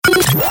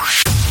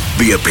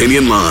The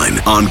Opinion Line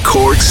on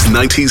Cork's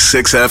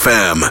 96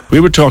 FM.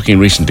 We were talking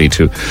recently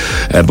to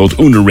both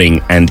Una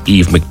Ring and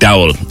Eve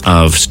McDowell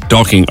of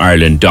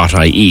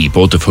stalkingireland.ie,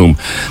 both of whom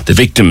the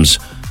victims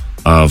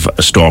of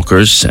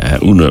Stalkers.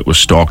 Una was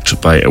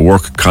stalked by a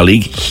work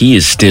colleague. He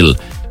is still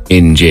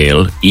in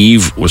jail.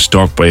 Eve was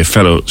stalked by a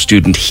fellow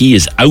student. He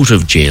is out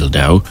of jail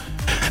now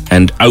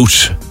and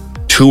out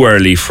too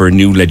early for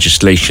new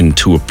legislation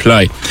to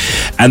apply.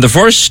 And the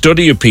first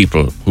study of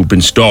people who've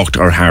been stalked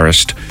or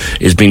harassed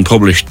is being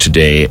published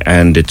today,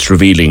 and it's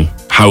revealing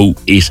how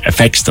it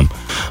affects them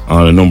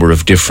on a number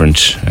of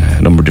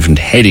different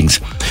headings.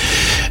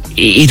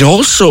 It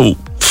also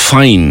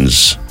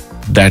finds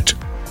that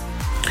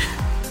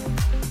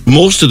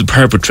most of the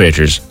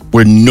perpetrators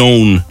were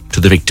known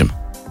to the victim.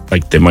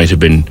 Like, they might have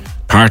been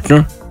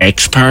partner,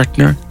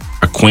 ex-partner,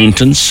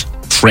 acquaintance,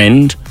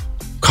 friend,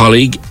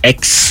 colleague,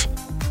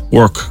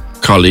 ex-work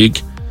colleague.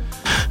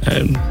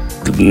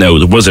 Now,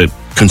 there was a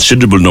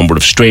considerable number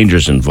of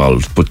strangers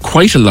involved, but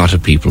quite a lot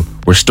of people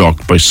were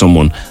stalked by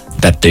someone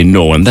that they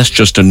know, and that's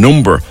just a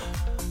number,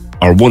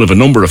 or one of a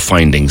number of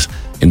findings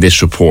in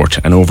this report,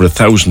 and over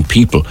 1,000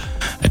 people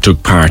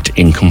took part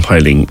in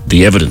compiling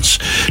the evidence.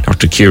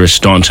 Dr. Ciara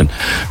Staunton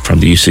from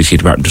the UCC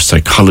Department of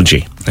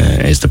Psychology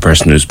is the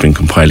person who's been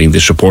compiling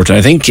this report. And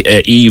I think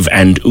Eve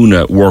and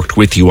Una worked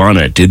with you on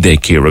it, did they,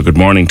 Ciara? Good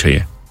morning to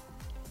you.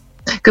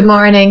 Good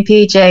morning,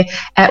 PJ.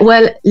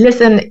 Well,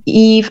 listen,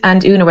 Eve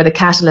and Una were the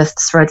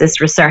catalysts for this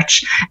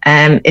research.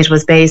 It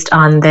was based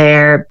on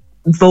their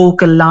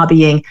vocal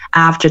lobbying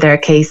after their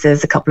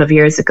cases a couple of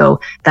years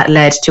ago that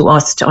led to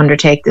us to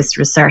undertake this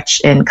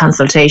research in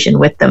consultation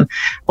with them.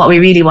 What we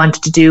really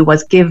wanted to do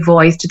was give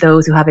voice to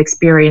those who have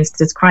experienced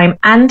this crime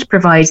and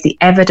provide the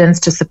evidence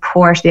to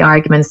support the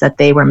arguments that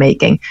they were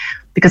making.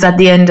 Because at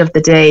the end of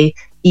the day,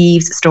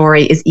 Eve's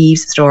story is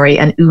Eve's story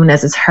and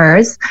Una's is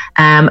hers.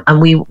 And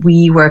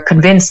we were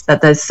convinced that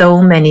there's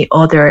so many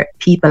other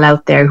people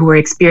out there who are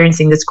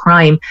experiencing this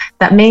crime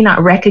that may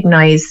not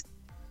recognise,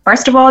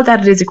 first of all,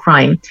 that it is a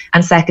crime,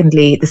 and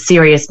secondly, the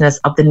seriousness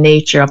of the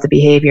nature of the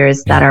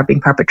behaviours that are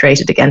being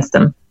perpetrated against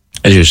them.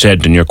 As you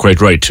said, and you're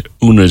quite right,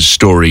 Una's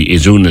story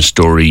is Una's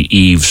story,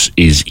 Eve's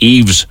is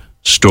Eve's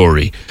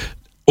story.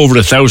 Over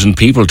 1,000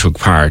 people took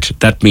part.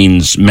 That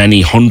means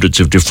many hundreds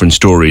of different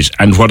stories.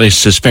 And what I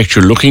suspect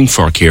you're looking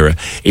for, Ciara,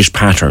 is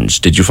patterns.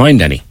 Did you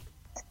find any?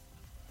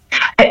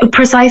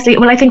 Precisely.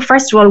 Well, I think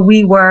first of all,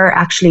 we were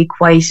actually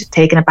quite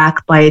taken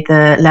aback by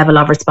the level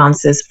of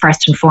responses.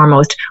 First and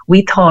foremost,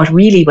 we thought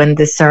really when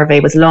this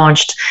survey was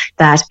launched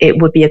that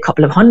it would be a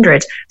couple of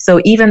hundred.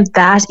 So even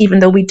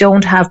though we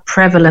don't have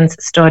prevalence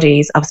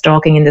studies of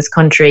stalking in this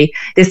country,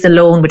 this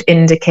alone would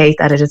indicate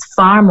that it is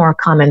far more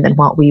common than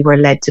what we were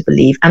led to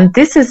believe. And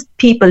this is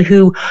people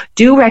who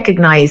do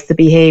recognise the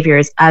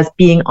behaviours as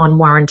being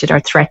unwarranted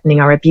or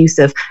threatening or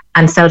abusive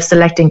and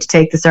self-selecting to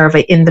take the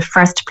survey in the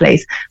first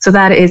place. So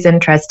that is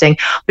interesting.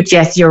 But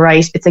yes, you're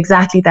right. It's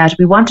exactly that.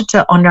 We wanted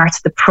to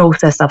unearth the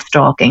process of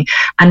stalking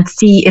and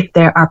see if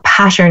there are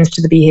patterns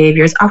to the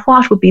behaviours or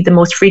what would be the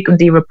most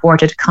frequently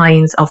reported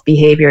kinds of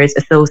behaviours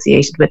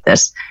associated with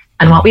it.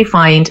 And what we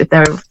find,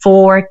 there are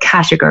 4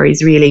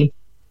 categories really.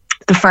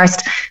 The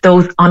first,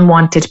 those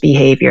unwanted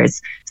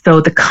behaviours. So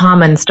the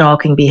common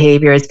stalking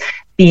behaviours: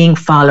 being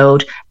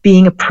followed,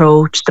 being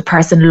approached, the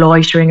person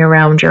loitering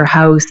around your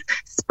house,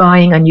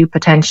 spying on you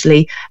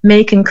potentially,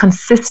 making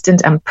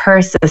consistent and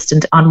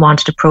persistent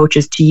unwanted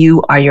approaches to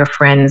you or your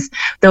friends.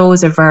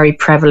 Those are very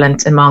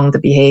prevalent among the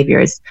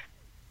behaviours.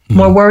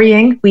 More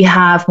worrying, we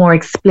have more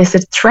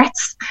explicit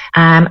threats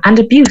and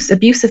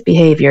abusive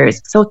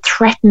behaviours. So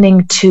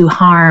threatening to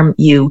harm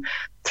you,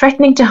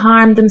 threatening to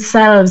harm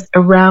themselves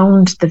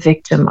around the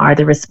victim or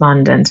the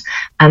respondent.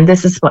 And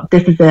this is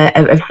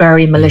a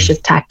very malicious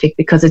tactic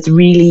because it's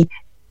really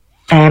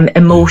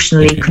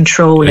emotionally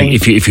controlling.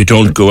 If you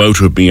don't go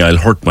out with me, I'll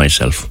hurt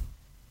myself.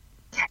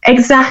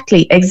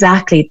 Exactly.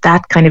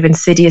 That kind of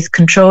insidious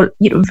control,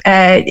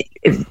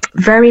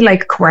 very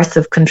like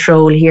coercive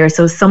control here.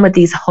 So some of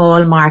these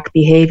hallmark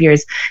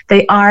behaviours,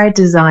 they are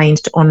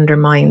designed to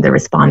undermine the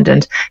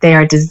respondent. They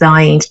are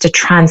designed to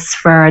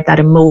transfer that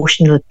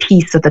emotional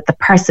piece so that the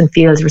person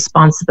feels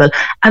responsible.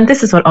 And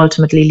this is what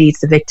ultimately leads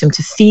the victim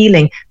to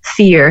feeling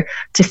fear,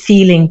 to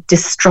feeling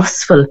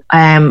distrustful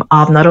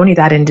of not only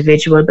that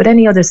individual, but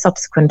any other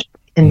subsequent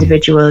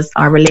individuals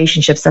or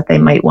relationships that they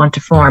might want to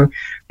form.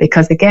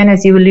 Because again,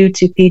 as you allude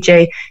to,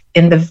 PJ,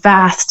 in the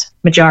vast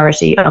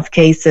majority of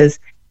cases,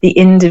 the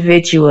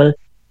individual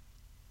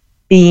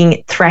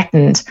being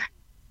threatened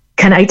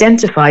can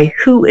identify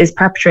who is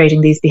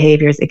perpetrating these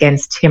behaviours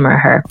against him or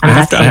her.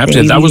 And that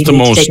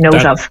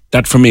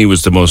for me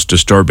was the most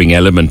disturbing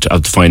element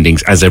of the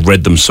findings as I've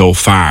read them so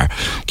far,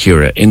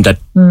 Ciara, in that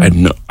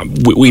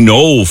we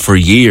know for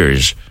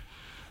years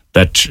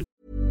that...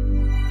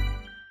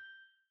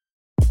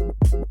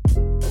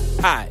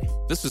 Hi,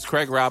 this is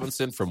Craig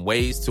Robinson from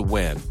Ways to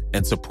Win,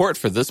 and support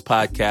for this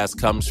podcast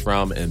comes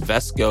from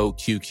Invesco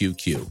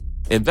QQQ.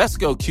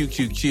 Invesco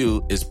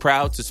QQQ is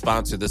proud to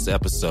sponsor this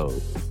episode,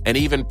 and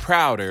even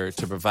prouder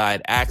to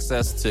provide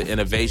access to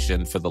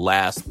innovation for the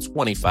last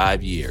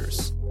 25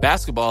 years.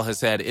 Basketball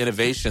has had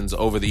innovations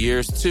over the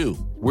years, too.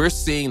 We're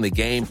seeing the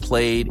game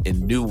played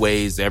in new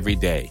ways every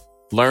day.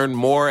 Learn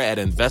more at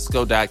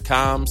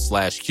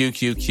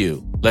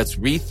Invesco.com/QQQ. Let's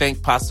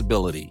rethink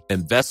possibility.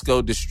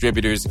 Invesco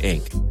Distributors,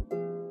 Inc.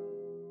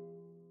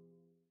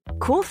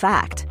 Cool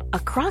fact, a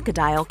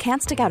crocodile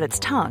can't stick out its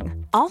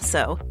tongue.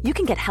 Also, you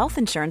can get health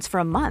insurance for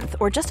a month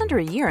or just under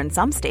a year in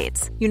some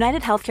states.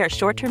 United Healthcare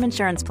short-term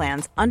insurance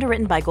plans,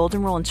 underwritten by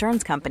Golden Rule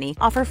Insurance Company,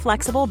 offer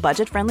flexible,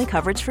 budget-friendly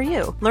coverage for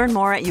you. Learn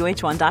more at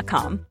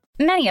UH1.com.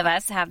 Many of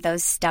us have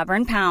those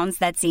stubborn pounds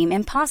that seem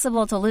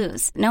impossible to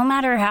lose, no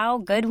matter how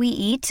good we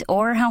eat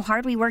or how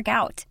hard we work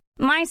out.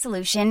 My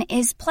solution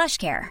is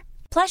PlushCare.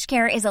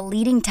 PlushCare is a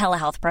leading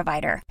telehealth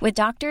provider with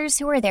doctors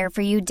who are there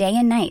for you day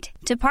and night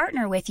to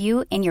partner with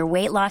you in your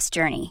weight loss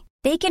journey.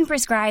 They can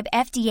prescribe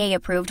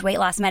FDA-approved weight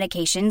loss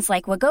medications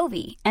like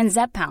Wegovy and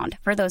Zepbound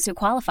for those who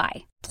qualify.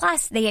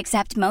 Plus, they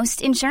accept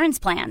most insurance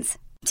plans.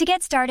 To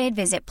get started,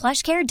 visit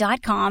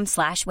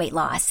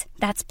plushcare.com/weightloss.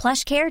 That's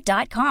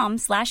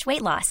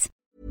plushcare.com/weightloss.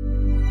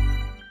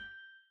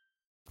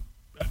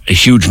 A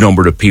huge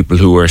number of people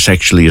who are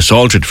sexually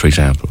assaulted, for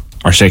example,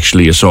 are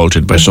sexually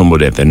assaulted by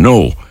somebody that they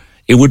know.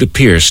 It would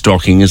appear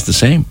stalking is the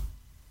same.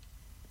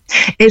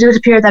 It would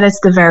appear that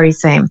it's the very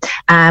same.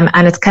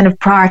 And it's kind of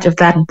part of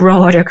that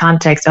broader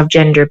context of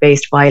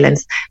gender-based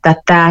violence, that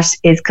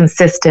is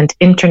consistent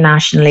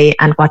internationally.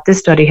 And what this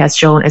study has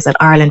shown is that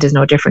Ireland is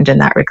no different in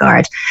that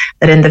regard,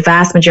 that in the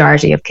vast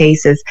majority of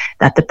cases,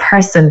 that the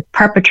person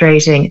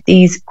perpetrating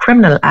these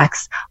criminal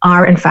acts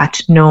are in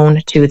fact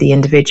known to the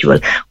individual,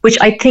 which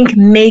I think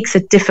makes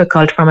it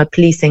difficult from a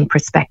policing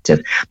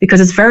perspective, because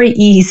it's very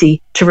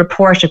easy to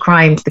report a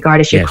crime to the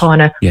Garda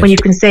Síochána when you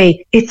can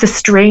say it's a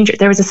stranger.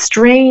 There is a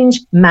strange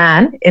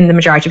man in the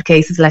majority of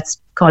cases. Let's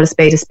call a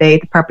spade a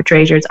spade. The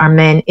perpetrators are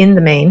men in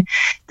the main.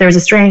 There's a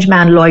strange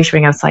man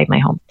loitering outside my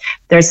home.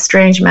 There's a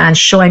strange man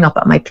showing up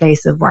at my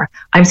place of work.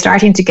 I'm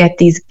starting to get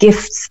these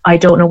gifts. I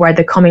don't know where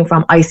they're coming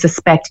from, I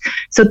suspect.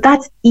 So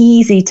that's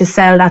easy to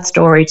sell that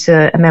story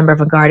to a member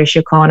of a Garda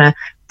Síochána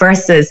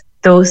versus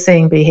those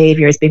same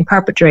behaviours being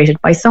perpetrated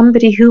by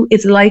somebody who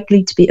is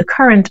likely to be a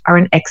current or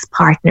an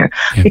ex-partner,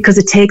 because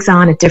it takes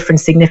on a different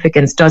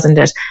significance, doesn't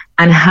it?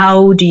 And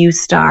how do you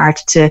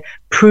start to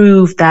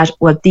prove that,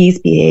 well, these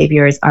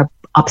behaviours are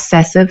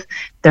obsessive,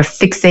 they're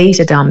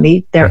fixated on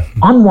me, they're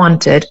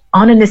unwanted,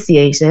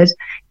 uninitiated.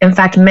 In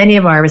fact, many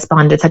of our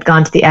respondents had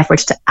gone to the effort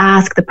to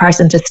ask the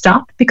person to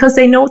stop because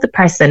they know the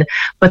person,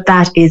 but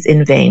that is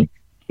in vain,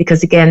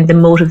 because again, the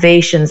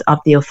motivations of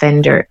the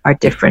offender are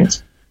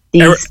different.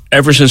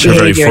 Ever since her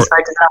very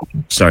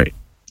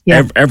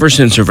ever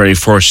since her very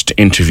first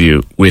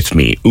interview with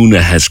me,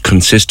 Una has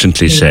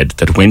consistently said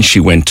that when she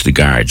went to the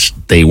guards,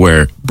 they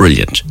were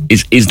brilliant.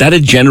 Is that a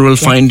general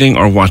finding,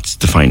 or what's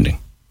the finding?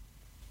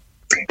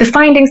 The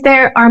findings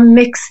there are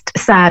mixed,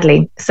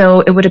 sadly.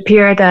 So it would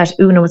appear that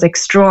Una was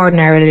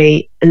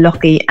extraordinarily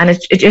lucky, and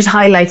it just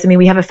highlights, I mean,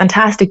 we have a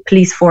fantastic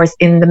police force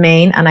in the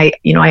main, and I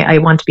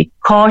want to be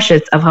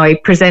cautious of how I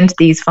present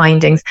these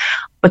findings.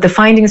 But the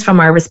findings from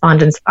our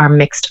respondents are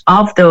mixed.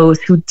 Of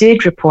those who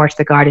did report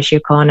the Garda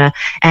Síochána,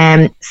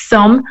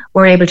 some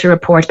were able to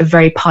report a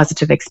very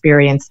positive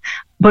experience,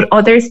 but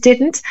others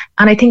didn't.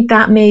 And I think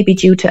that may be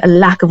due to a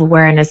lack of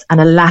awareness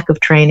and a lack of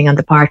training on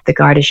the part of the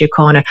Garda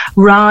Síochána,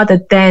 rather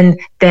than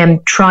them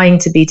trying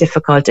to be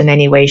difficult in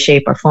any way,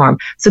 shape or form.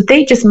 So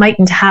they just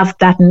mightn't have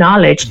that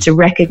knowledge to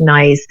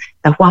recognise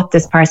that what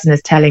this person is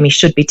telling me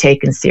should be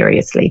taken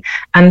seriously.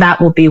 And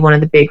that will be one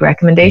of the big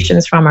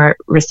recommendations from our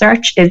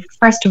research is,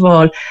 first of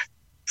all,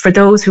 for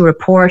those who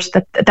report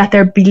that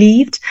they're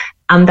believed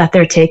and that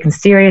they're taken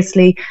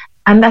seriously,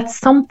 and that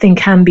something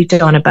can be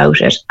done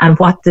about it. And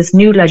what this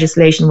new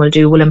legislation will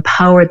do will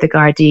empower the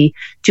Gardaí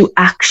to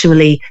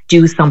actually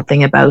do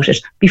something about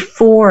it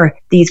before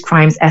these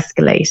crimes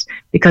escalate,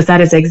 because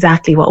that is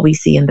exactly what we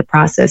see in the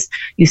process.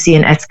 You see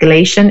an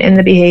escalation in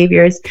the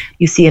behaviours,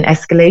 you see an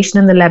escalation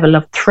in the level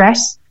of threat,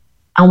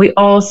 and we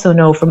also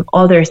know from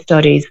other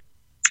studies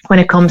when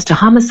it comes to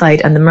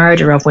homicide and the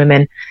murder of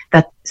women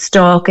that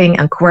stalking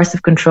and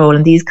coercive control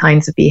and these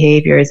kinds of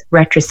behaviours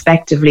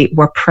retrospectively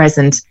were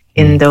present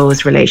in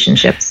those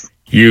relationships.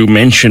 You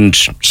mentioned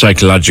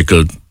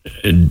psychological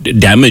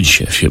damage,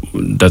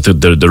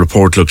 that the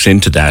report looks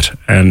into that.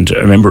 And I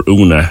remember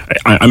Una,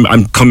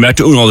 I'm coming back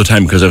to Una all the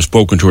time because I've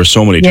spoken to her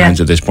so many times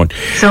at this point.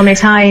 So many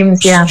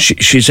times, yeah.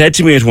 She said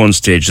to me at one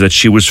stage that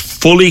she was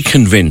fully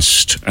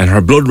convinced, and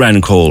her blood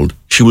ran cold,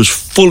 she was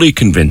fully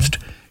convinced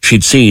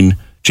she'd seen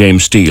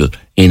James Steele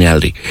in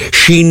Aldi.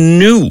 She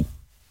knew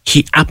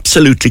he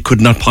absolutely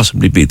could not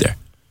possibly be there,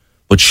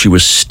 but she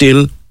was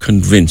still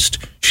convinced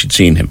she'd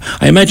seen him.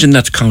 I imagine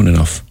that's common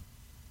enough.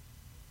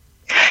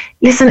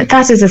 Listen,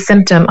 that is a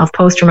symptom of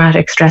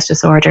post-traumatic stress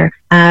disorder,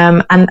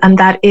 and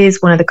that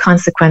is one of the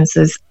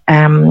consequences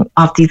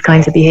of these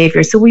kinds of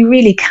behaviours. So we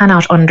really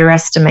cannot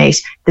underestimate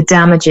the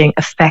damaging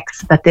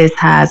effects that this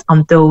has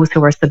on those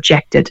who are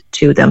subjected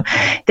to them.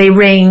 They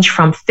range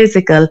from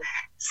physical,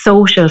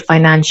 social,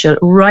 financial,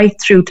 right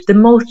through to the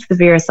most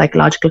severe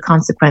psychological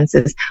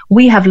consequences.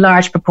 We have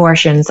large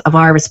proportions of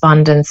our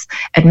respondents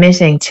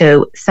admitting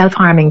to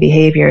self-harming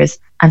behaviours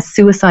and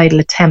suicidal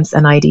attempts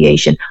and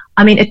ideation.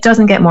 I mean, it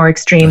doesn't get more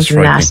extreme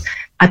than that.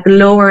 At the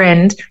lower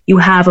end, you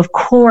have, of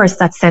course,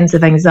 that sense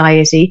of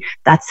anxiety,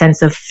 that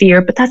sense of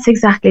fear, but that's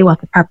exactly what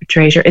the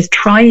perpetrator is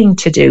trying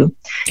to do.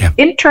 Yeah.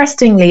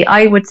 Interestingly,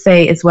 I would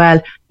say as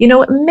well,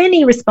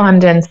 many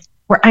respondents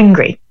were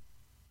angry.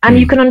 And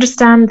you can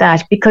understand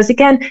that because,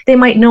 again, they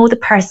might know the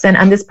person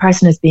and this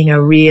person is being a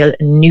real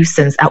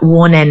nuisance at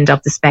one end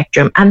of the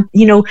spectrum. And,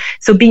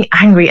 so being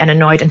angry and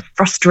annoyed and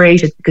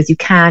frustrated because you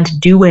can't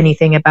do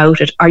anything about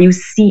it, or you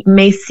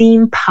may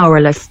seem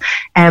powerless.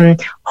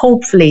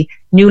 Hopefully,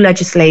 new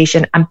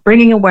legislation and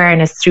bringing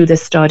awareness through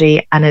this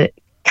study and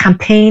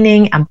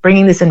campaigning and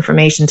bringing this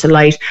information to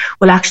light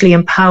will actually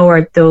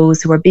empower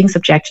those who are being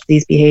subjected to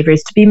these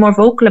behaviours to be more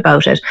vocal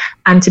about it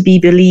and to be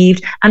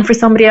believed, and for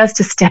somebody else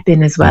to step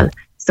in as well.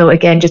 So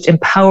again, just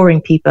empowering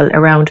people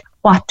around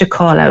what to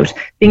call out,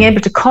 being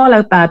able to call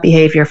out bad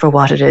behaviour for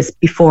what it is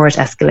before it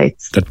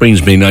escalates. That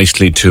brings me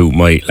nicely to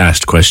my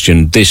last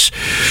question. This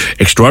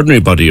extraordinary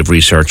body of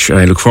research,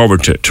 I look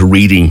forward to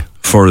reading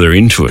further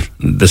into it.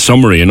 The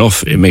summary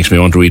enough, it makes me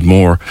want to read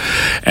more.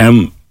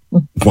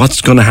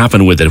 What's going to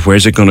happen with it?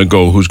 Where's it going to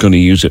go? Who's going to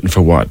use it and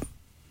for what?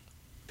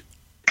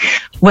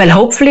 Well,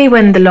 hopefully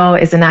when the law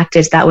is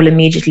enacted, that will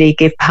immediately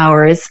give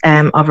powers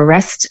of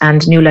arrest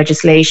and new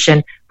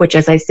legislation, which,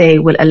 as I say,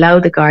 will allow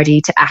the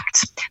Gardaí to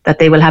act, that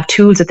they will have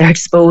tools at their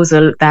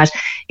disposal that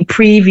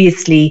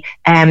previously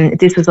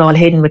this was all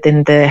hidden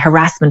within the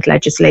harassment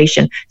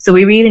legislation. So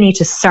we really need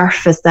to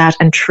surface that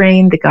and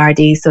train the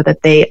Gardaí so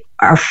that they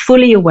are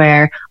fully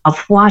aware of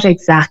what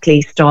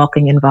exactly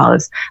stalking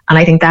involves. And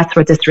I think that's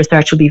where this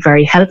research will be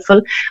very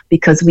helpful,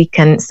 because we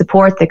can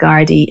support the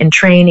Gardaí in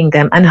training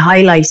them and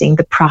highlighting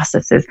the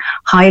processes,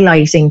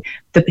 highlighting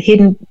the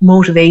hidden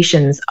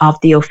motivations of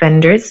the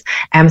offenders,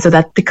 so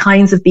that the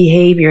kinds of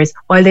behaviours,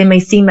 while they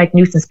may seem like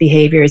nuisance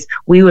behaviours,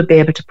 we would be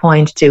able to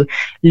point to,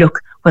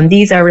 look, when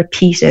these are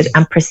repeated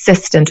and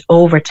persistent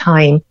over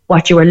time,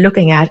 what you are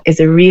looking at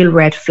is a real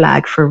red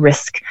flag for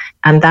risk.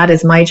 And that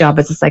is my job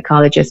as a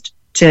psychologist,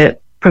 to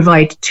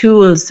provide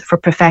tools for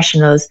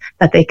professionals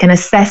that they can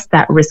assess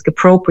that risk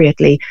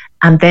appropriately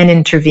and then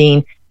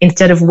intervene,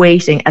 instead of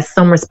waiting, as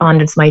some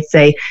respondents might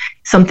say,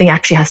 something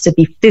actually has to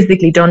be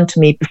physically done to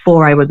me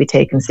before I will be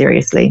taken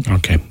seriously.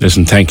 Okay,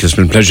 listen, thank you. It's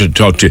been a pleasure to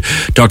talk to you.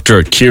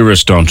 Dr. Ciara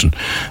Staunton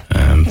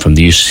from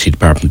the UCC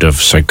Department of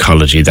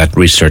Psychology. That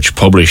research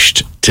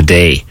published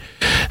today.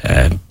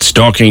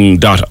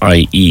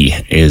 Stalking.ie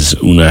is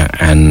Una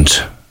and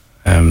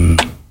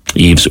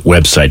Eve's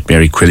website.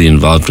 Mary Quilly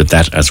involved with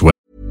that as well.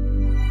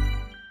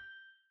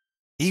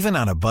 Even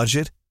on a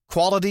budget,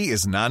 quality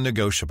is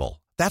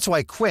non-negotiable. That's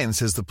why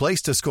Quince is the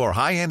place to score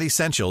high-end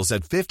essentials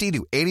at 50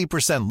 to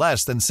 80%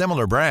 less than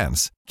similar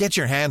brands. Get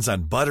your hands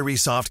on buttery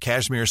soft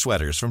cashmere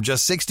sweaters from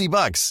just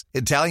 $60,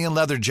 Italian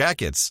leather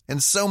jackets,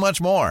 and so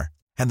much more.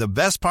 And the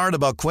best part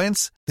about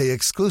Quince, they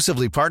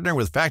exclusively partner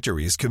with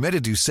factories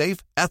committed to safe,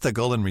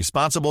 ethical, and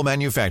responsible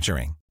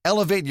manufacturing.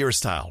 Elevate your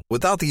style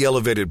without the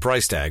elevated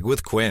price tag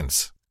with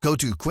Quince. Go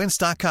to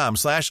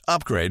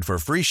quince.com/upgrade for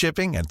free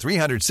shipping and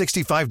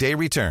 365-day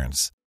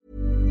returns.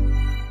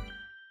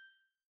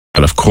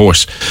 And of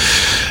course,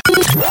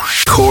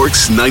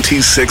 Cork's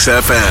 96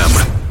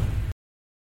 FM.